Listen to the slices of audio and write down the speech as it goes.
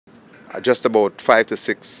just about 5 to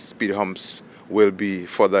 6 speed humps will be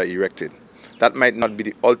further erected. That might not be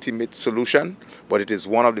the ultimate solution, but it is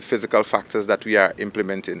one of the physical factors that we are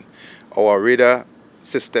implementing. Our radar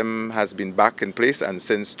system has been back in place, and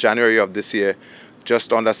since January of this year,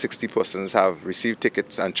 just under 60 persons have received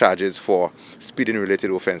tickets and charges for speeding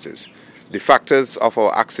related offenses. The factors of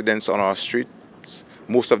our accidents on our streets,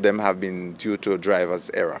 most of them have been due to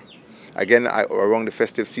driver's error. Again, around the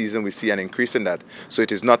festive season, we see an increase in that. So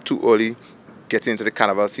it is not too early getting into the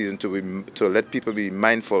carnival season to let people be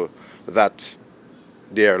mindful that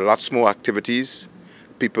there are lots more activities,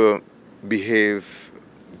 people behave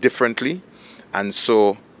differently, and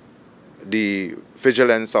so the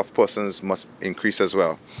vigilance of persons must increase as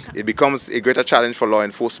well. It becomes a greater challenge for law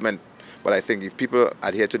enforcement, but I think if people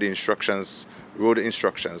adhere to the instructions, road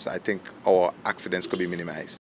instructions, I think our accidents could be minimized.